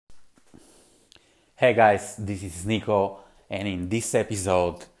Hey guys, this is Nico, and in this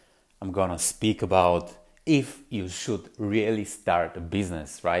episode, I'm gonna speak about if you should really start a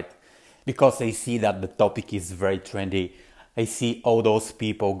business, right? Because I see that the topic is very trendy. I see all those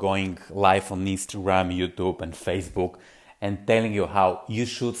people going live on Instagram, YouTube, and Facebook and telling you how you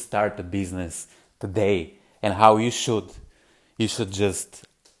should start a business today and how you should just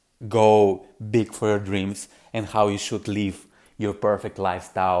go big for your dreams and how you should live your perfect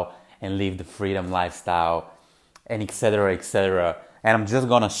lifestyle and live the freedom lifestyle and etc etc. And I'm just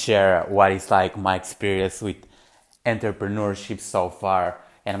gonna share what is like my experience with entrepreneurship so far,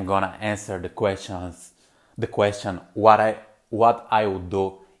 and I'm gonna answer the question what I would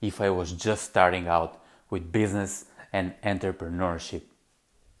do if I was just starting out with business and entrepreneurship.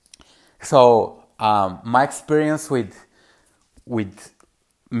 So my experience with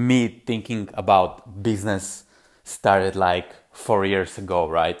me thinking about business started like 4 years ago,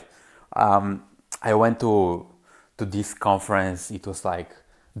 right? I went to this conference. It was like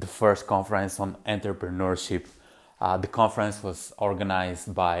the first conference on entrepreneurship. The conference was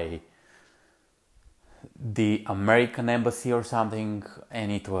organized by the American Embassy or something,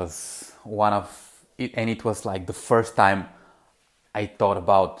 and it was like the first time I thought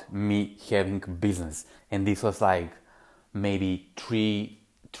about me having a business, and this was like maybe three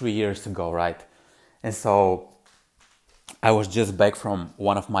years ago, right? And so I was just back from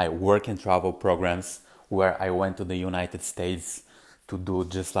one of my work and travel programs where I went to the United States to do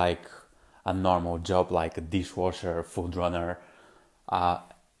just like a normal job, like a dishwasher, food runner, uh,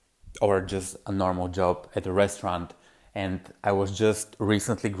 or just a normal job at a restaurant. And I was just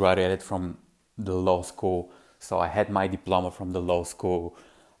recently graduated from the law school, so I had my diploma from the law school.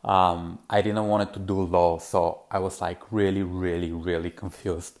 I didn't want to do law, so I was like really, really, really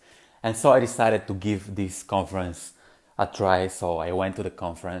confused. And so I decided to give this conference a try. So I went to the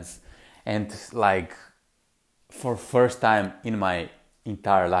conference, and like for first time in my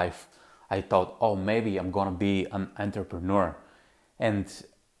entire life, I thought, oh, maybe I'm gonna be an entrepreneur. And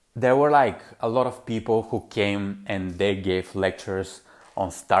there were like a lot of people who came and they gave lectures on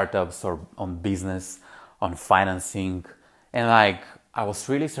startups or on business, on financing. And like I was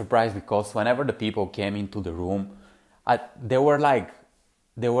really surprised because whenever the people came into the room, they were like,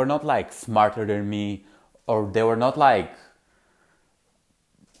 they were not like smarter than me, or they were not like,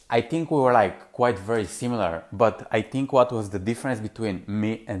 I think we were like quite very similar, but I think what was the difference between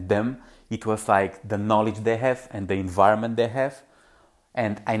me and them, it was like the knowledge they have and the environment they have.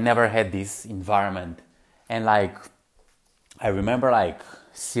 And I never had this environment. And like I remember like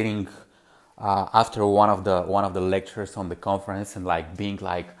sitting after one of the lectures on the conference and like being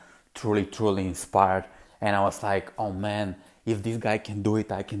like truly inspired. And I was like, oh man, if this guy can do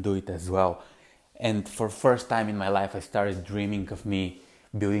it, I can do it as well. And for first time in my life, I started dreaming of me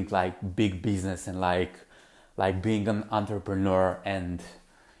building like big business and like being an entrepreneur, and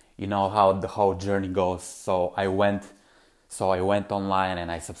you know how the whole journey goes. So I went online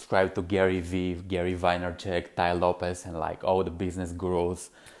and I subscribed to Gary Vee, Gary Vaynerchuk, Ty Lopez, and like all the business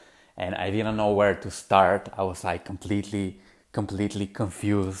gurus. And I didn't know where to start. I was like completely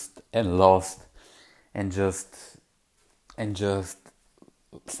confused and lost, and just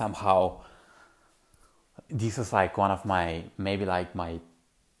somehow this was like one of my maybe like my,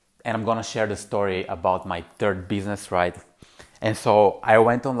 and I'm gonna share the story about my third business, right? And so I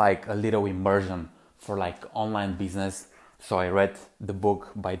went on like a little immersion for like online business. So I read the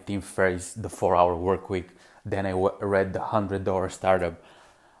book by Tim Ferriss, The 4 Hour Work Week. Then I read The $100 Startup.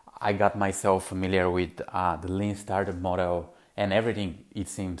 I got myself familiar with the Lean Startup model, and everything, it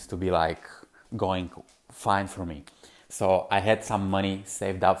seems to be like going fine for me. So I had some money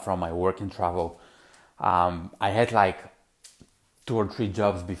saved up from my work and travel. I had like 2 or 3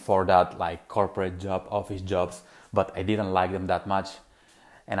 jobs before that, like corporate job, office jobs, but I didn't like them that much.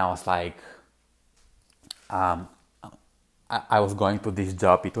 And I was like, um, I was going to this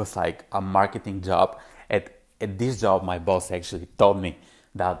job. It was like a marketing job. At this job, my boss actually told me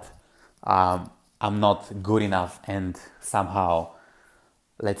that I'm not good enough, and somehow,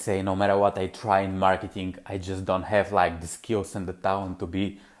 let's say, no matter what I try in marketing, I just don't have like the skills and the talent to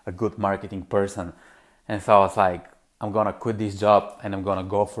be a good marketing person. And so I was like, I'm gonna quit this job and I'm gonna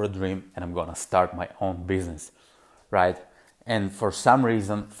go for a dream and I'm gonna start my own business, right? And for some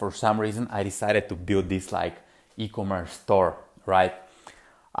reason, I decided to build this like e-commerce store, right?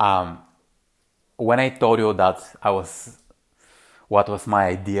 Um, when I told you that what was my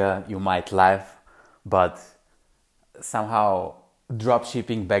idea, you might laugh, but somehow drop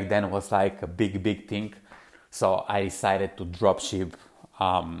shipping back then was like a big thing. So I decided to drop ship.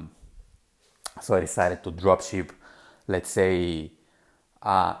 Um, so I decided to drop ship, let's say,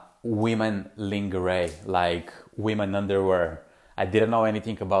 women lingerie, like women underwear. I didn't know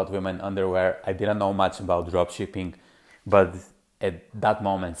anything about women underwear. I didn't know much about dropshipping, but at that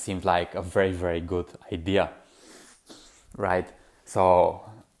moment seemed like a very, very good idea, right? So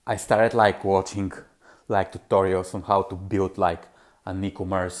I started like watching like tutorials on how to build like an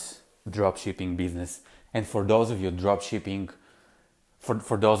e-commerce dropshipping business. And for those of you dropshipping,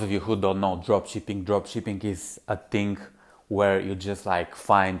 for those of you who don't know dropshipping is a thing where you just like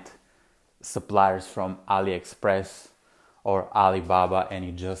find suppliers from AliExpress or Alibaba and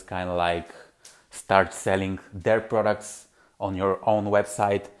you just kind of like start selling their products on your own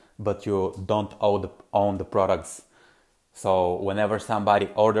website, but you don't own the products. So whenever somebody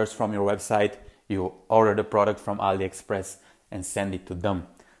orders from your website, you order the product from AliExpress and send it to them.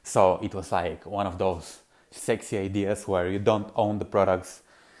 So it was like one of those sexy ideas where you don't own the products.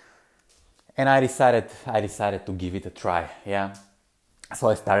 And I decided to give it a try. Yeah. So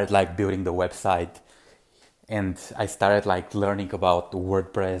I started like building the website and I started like learning about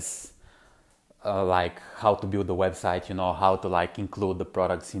WordPress, like how to build the website, how to like include the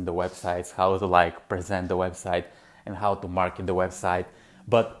products in the websites, how to like present the website and how to market the website.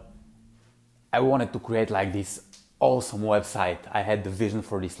 But I wanted to create like this awesome website. I had the vision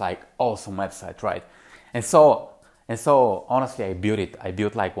for this like awesome website, right? And so honestly, I built it. I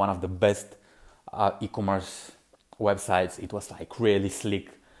built like one of the best e-commerce websites. It was like really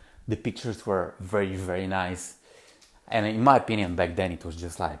slick. The pictures were very, very nice. And in my opinion, back then it was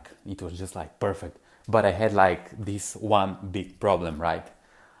just like perfect. But I had like this one big problem, right?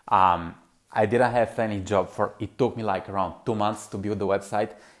 I didn't have any job it took me like around 2 months to build the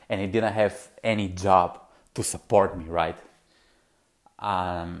website, and I didn't have any job to support me, right?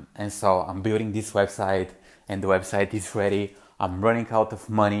 And so I'm building this website and the website is ready. I'm running out of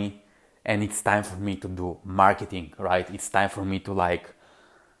money and it's time for me to do marketing, right? It's time for me to like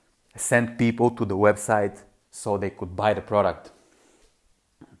send people to the website so they could buy the product.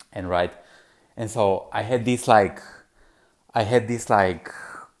 And so I had this like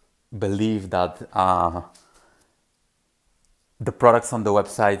belief that the products on the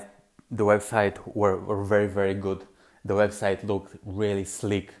website were very, very good. The website looked really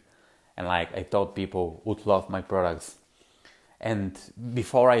slick and like I thought people would love my products. And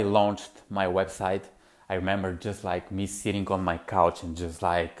before I launched my website, I remember just like me sitting on my couch and just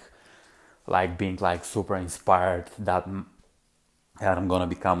like being like super inspired that I'm gonna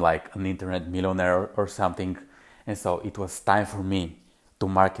become like an internet millionaire or something. And so it was time for me to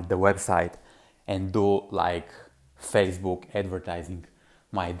market the website and do like Facebook advertising.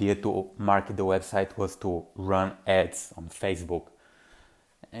 My idea to market the website was to run ads on Facebook.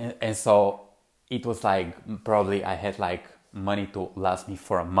 And so it was like probably I had like money to last me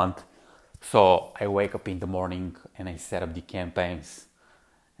for a month. So I wake up in the morning and I set up the campaigns.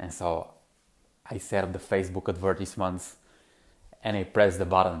 And so I set up the Facebook advertisements and I press the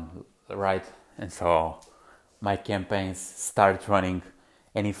button, right? And so my campaigns started running,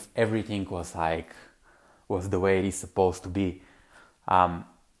 and if everything was the way it is supposed to be,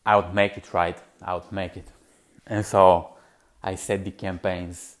 I would make it, right? I would make it. And so I set the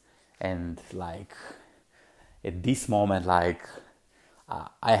campaigns, and like at this moment, like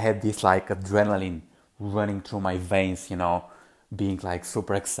I had this like adrenaline running through my veins, being like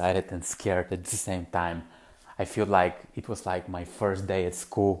super excited and scared at the same time. I feel like it was like my first day at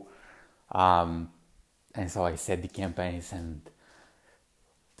school. And so I set the campaigns and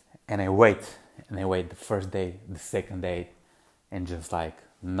I wait the first day, the second day, and just like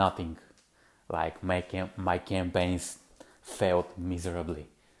nothing. Like my campaigns failed miserably.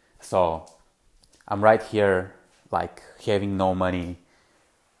 So I'm right here like having no money,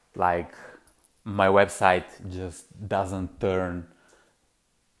 like my website just doesn't turn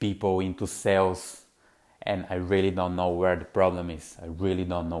people into sales, and I really don't know where the problem is. And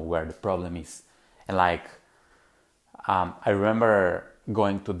like I remember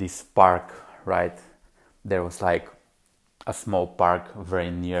going to this park, right? There was like a small park very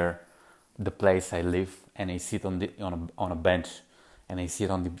near the place I live, and I sit on a bench, and I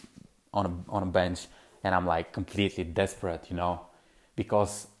sit on a bench, and I'm like completely desperate,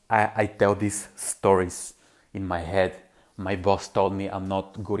 because I tell these stories in my head. My boss told me I'm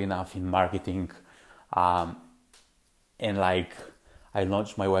not good enough in marketing, and like I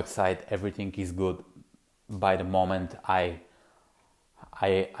launched my website, everything is good. By the moment I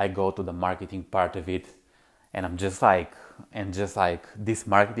go to the marketing part of it, and I'm just like this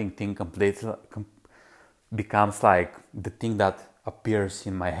marketing thing completely becomes like the thing that appears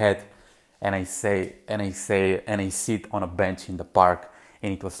in my head, and I sit on a bench in the park,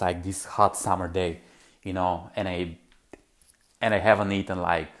 and it was like this hot summer day, and and I haven't eaten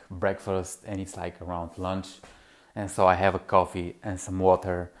like breakfast, and it's like around lunch, and so I have a coffee and some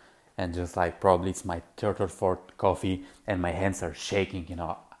water, and just like probably it's my third or fourth coffee, and my hands are shaking.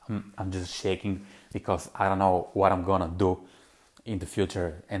 I'm just shaking because I don't know what I'm gonna do in the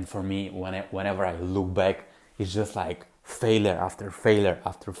future. And for me, whenever I look back, it's just like failure after failure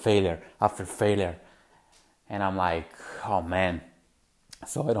after failure after failure, and I'm like, oh man.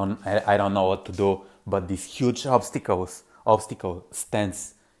 So I don't know what to do, but this huge obstacle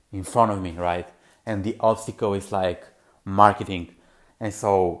stands in front of me, right? And the obstacle is like marketing. And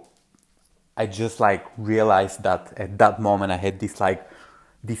so I just like realized that at that moment I had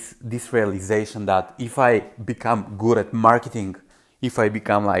this realization that if I become good at marketing, if I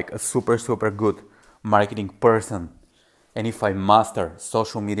become like a super good marketing person, and if I master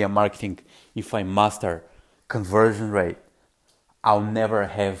social media marketing, if I master conversion rate, I'll never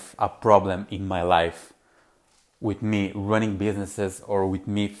have a problem in my life with me running businesses or with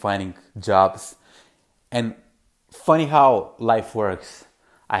me finding jobs. And funny how life works.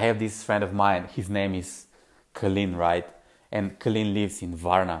 I have this friend of mine, his name is Kalin, right? And Kalin lives in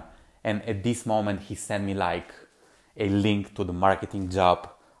Varna. And at this moment, he sent me like a link to the marketing job.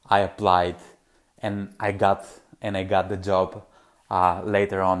 I applied and I got the job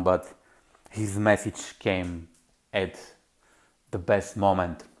later on, but his message came at the best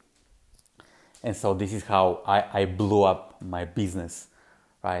moment. And so this is how I blew up my business,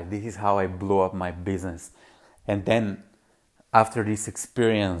 right? This is how I blew up my business. And then after this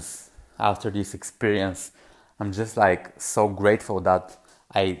experience, I'm just like so grateful that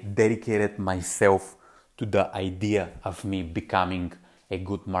I dedicated myself to the idea of me becoming a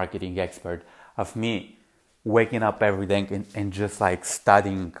good marketing expert, of me waking up every day and just like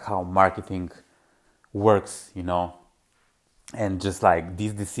studying how marketing works, and just like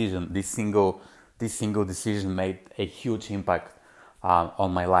this single decision made a huge impact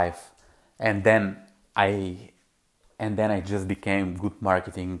on my life. And then I just became good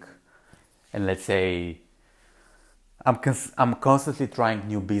marketing, and let's say I'm constantly trying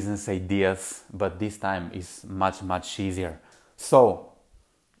new business ideas, but this time is much easier. So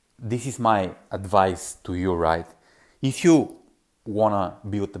this is my advice to you, right? If you wanna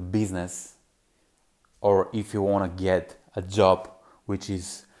build a business, or if you wanna get a job which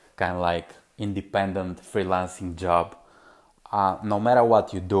is kind of like independent freelancing job, no matter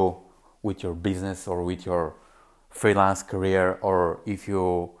what you do with your business or with your freelance career, or if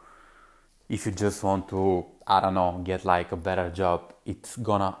you just want to, I don't know, get like a better job, it's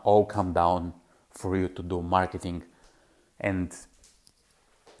gonna all come down for you to do marketing. And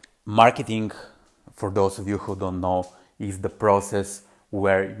marketing, for those of you who don't know, is the process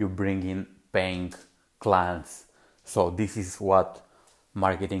where you bring in paying clients. So this is what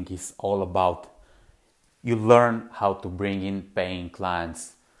marketing is all about. You learn how to bring in paying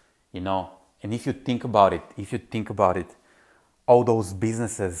clients, and if you think about it, all those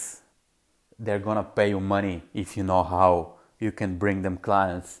businesses, they're gonna pay you money if you know how you can bring them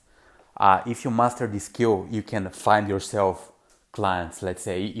clients. If you master this skill, you can find yourself clients. Let's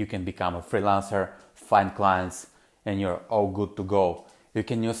say you can become a freelancer, find clients, and you're all good to go. You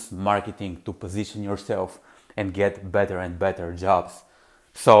can use marketing to position yourself and get better and better jobs.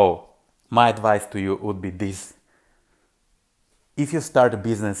 So my advice to you would be this: if you start a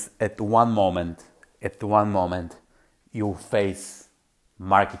business at one moment, you'll face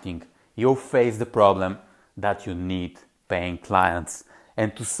marketing. You'll face the problem that you need paying clients.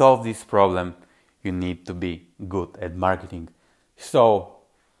 And to solve this problem, you need to be good at marketing. So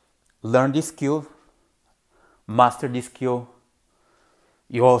learn this skill, master this skill.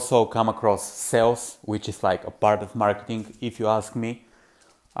 You also come across sales, which is like a part of marketing, if you ask me.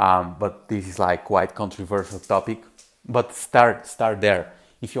 But this is like quite controversial topic. But start there.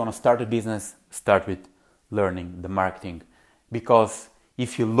 If you want to start a business, start with learning the marketing. Because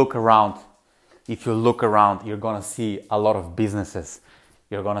if you look around, you're gonna see a lot of businesses.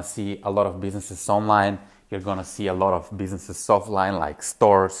 You're gonna see a lot of businesses online. You're gonna see a lot of businesses offline, like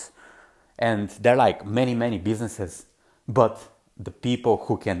stores. And there are like many businesses. But the people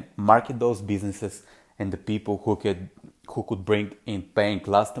who can market those businesses and the people who could bring in paying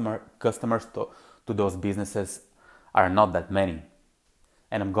customers to those businesses are not that many.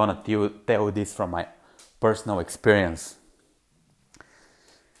 And I'm gonna tell you this from my personal experience.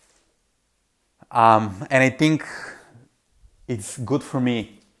 And I think it's good for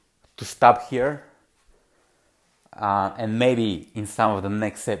me to stop here. And maybe in some of the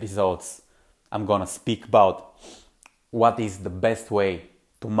next episodes, I'm gonna speak about what is the best way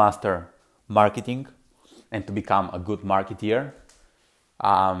to master marketing and to become a good marketeer.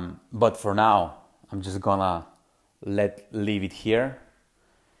 But for now, I'm just gonna leave it here.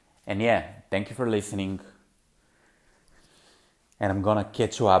 And yeah, thank you for listening. And I'm gonna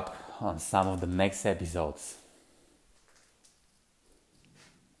catch you up on some of the next episodes.